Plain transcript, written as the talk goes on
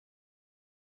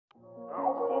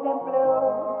and blue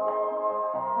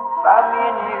for me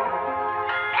and you.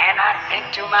 And I think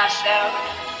to myself,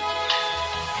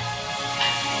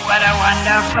 what a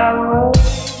wonderful world.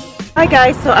 Hi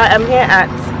guys, so I am here at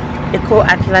Eko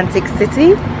Atlantic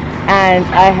City, and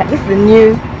this is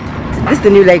the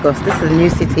new Lagos. This is a new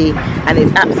city, and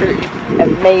it's absolutely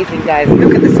amazing, guys.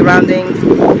 Look at the surroundings.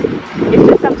 It's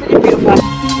just absolutely beautiful.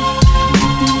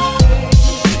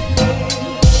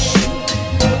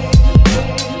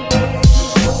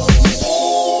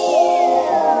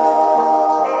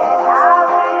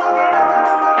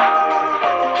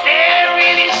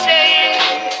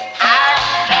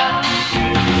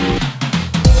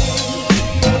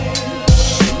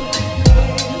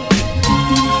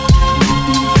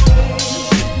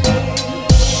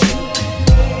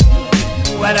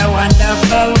 What a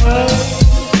wonderful world.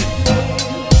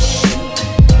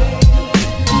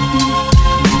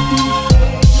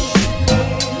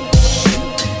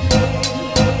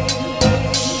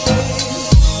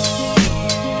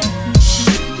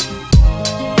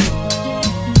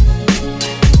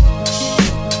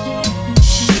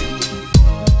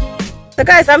 So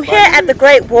guys, I'm here at the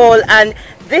Great Wall, and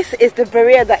this is the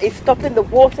barrier that is stopping the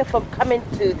water from coming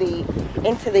to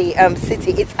into the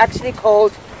city. It's actually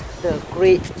called the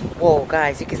Great Wall,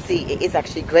 guys. You can see it is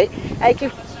actually great. I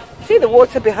can see the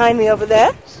water behind me over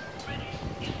there.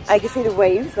 I can see the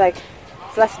waves like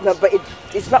flashing up, but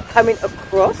it's not coming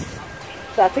across.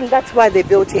 So I think that's why they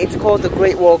built it. It's called the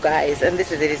Great Wall, guys, and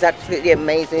this is it. It's absolutely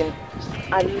amazing.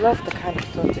 I love the kind of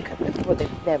stuff. Look at them. Oh,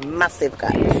 they're massive,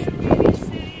 guys.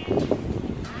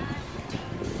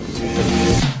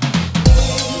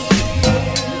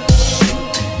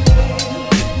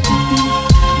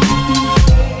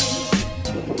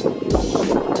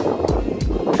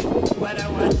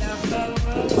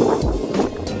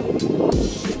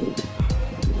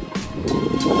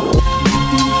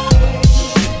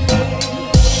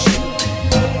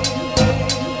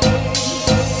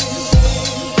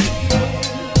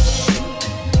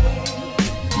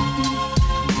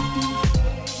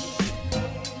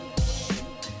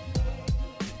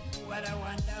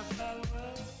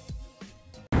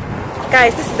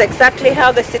 Guys, this is exactly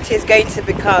how the city is going to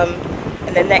become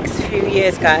in the next few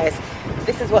years, guys.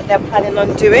 This is what they're planning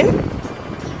on doing.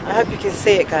 I hope you can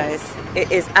see it, guys.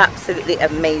 It is absolutely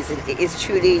amazing. It is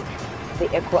truly the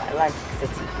Eko Atlantic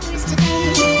City.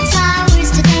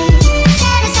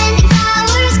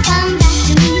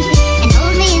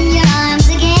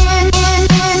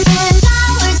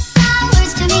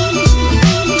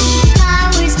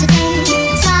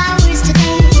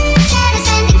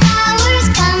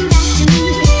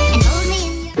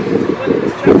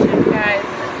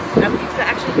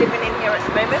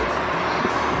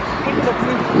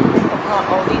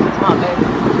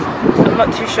 I'm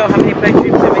not too sure how many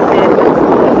bedrooms are in there.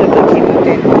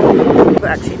 People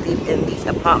actually live in these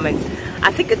apartments.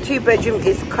 I think a 2-bedroom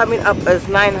is coming up as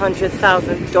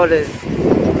 $900,000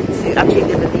 to actually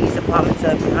live in these apartments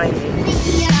that are behind me.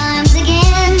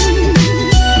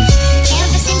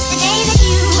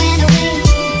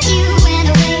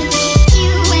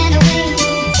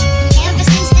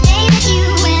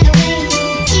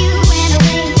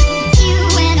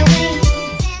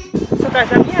 Guys,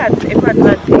 I'm here at Eko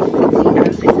Atlantic City, and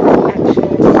this is actually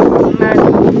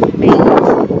man-made.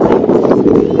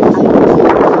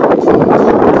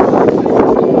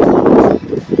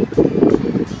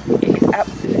 It is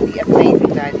absolutely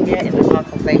amazing, guys. Here in the heart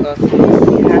of Lagos, we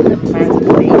have a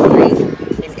man-made lake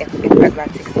in Eko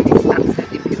Atlantic City. It's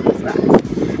absolutely beautiful, guys,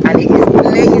 and it is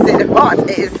blazing hot.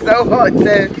 It is so hot.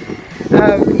 So,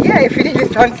 yeah, if you need a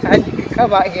suntan, you can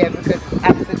come out here because it's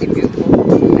absolutely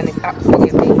beautiful and it's absolutely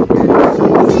amazing.